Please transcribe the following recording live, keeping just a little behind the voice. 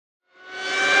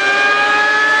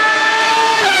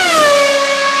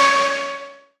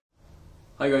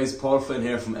Hi guys, Paul Flynn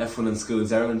here from F1 in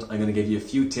Schools Ireland. I'm going to give you a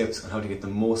few tips on how to get the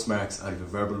most marks out of your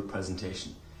verbal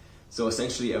presentation. So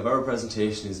essentially a verbal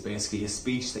presentation is basically a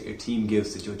speech that your team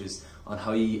gives to judges on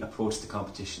how you approach the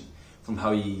competition. From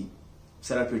how you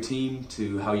set up your team,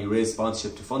 to how you raise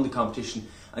sponsorship to fund the competition,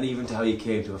 and even to how you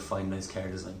came to a fine nice car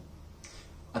design.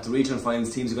 At the regional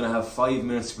finals, teams are going to have 5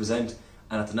 minutes to present,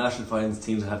 and at the national finals,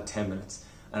 teams will have 10 minutes.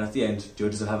 And at the end,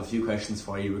 judges will have a few questions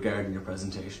for you regarding your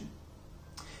presentation.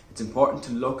 It's important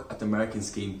to look at the marking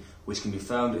scheme, which can be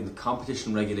found in the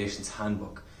Competition Regulations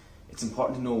Handbook. It's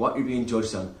important to know what you're being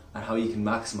judged on and how you can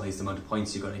maximise the amount of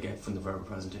points you're going to get from the verbal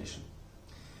presentation.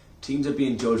 Teams are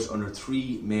being judged under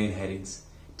 3 main headings: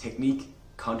 technique,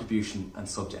 contribution and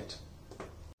subject.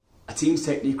 A team's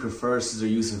technique refers to their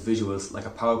use of visuals like a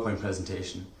PowerPoint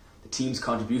presentation, the team's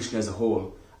contribution as a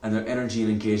whole, and their energy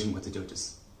and engagement with the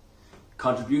judges.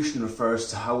 Contribution refers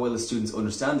to how well the students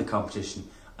understand the competition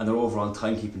and their overall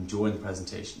timekeeping during the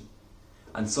presentation.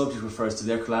 And subject refers to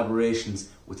their collaborations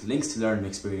with links to learning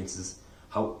experiences,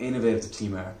 how innovative the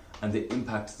team are, and the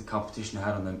impact the competition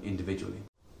had on them individually.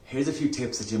 Here's a few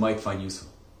tips that you might find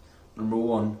useful. Number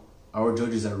 1, our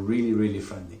judges are really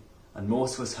friendly, and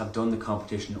most of us have done the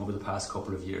competition over the past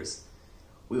couple of years.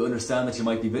 We understand that you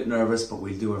might be a bit nervous, but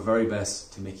we'll do our very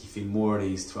best to make you feel more at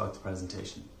ease throughout the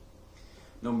presentation.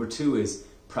 Number 2 is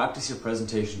practice your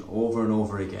presentation over and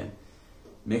over again.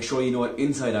 Make sure you know it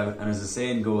inside out, and as the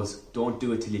saying goes, don't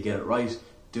do it till you get it right,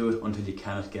 do it until you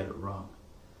cannot get it wrong.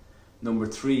 Number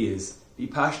 3 is be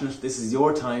passionate. This is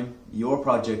your time, your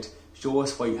project. Show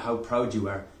us how proud you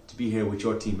are to be here with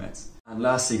your teammates. And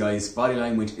lastly guys, body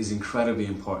language is incredibly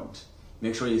important.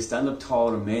 Make sure you stand up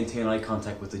tall and maintain eye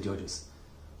contact with the judges.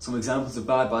 Some examples of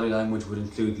bad body language would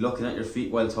include looking at your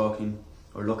feet while talking,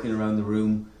 or looking around the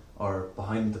room, or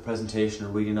behind the presentation, or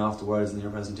reading off the words in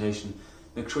your presentation.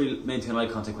 Make sure you maintain eye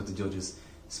contact with the judges.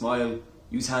 Smile,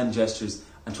 use hand gestures,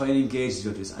 and try and engage the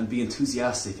judges and be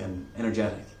enthusiastic and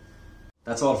energetic.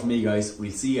 That's all from me guys.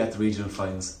 We'll see you at the regional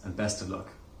finals, and best of luck.